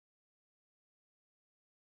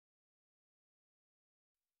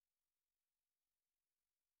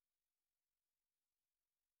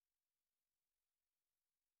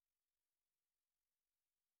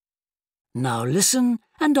Now listen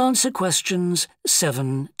and answer questions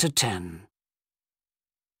 7 to 10.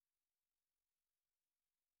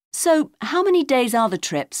 So, how many days are the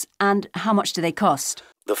trips and how much do they cost?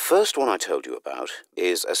 The first one I told you about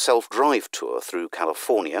is a self-drive tour through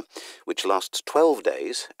California, which lasts 12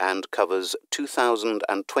 days and covers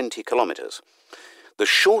 2,020 kilometres. The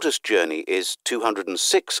shortest journey is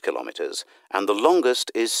 206 kilometres and the longest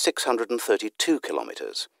is 632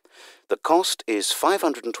 kilometres. The cost is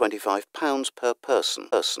 £525 per person.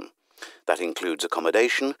 That includes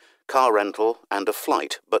accommodation, car rental and a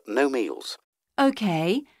flight, but no meals.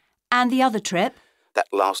 OK. And the other trip? That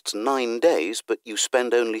lasts 9 days, but you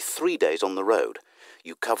spend only 3 days on the road.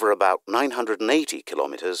 You cover about 980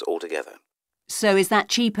 kilometres altogether. So is that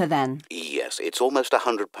cheaper then? Yes, it's almost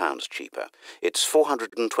 £100 cheaper. It's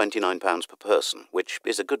 £429 per person, which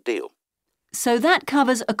is a good deal. So that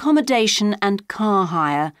covers accommodation and car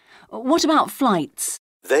hire. What about flights?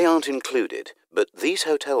 They aren't included, but these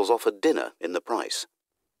hotels offer dinner in the price.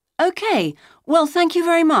 OK. Well, thank you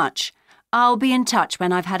very much. I'll be in touch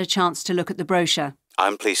when I've had a chance to look at the brochure.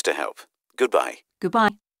 I'm pleased to help. Goodbye.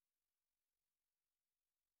 Goodbye.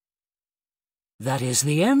 That is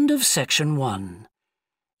the end of section 1.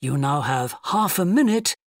 You now have half a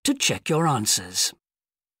minute to check your answers.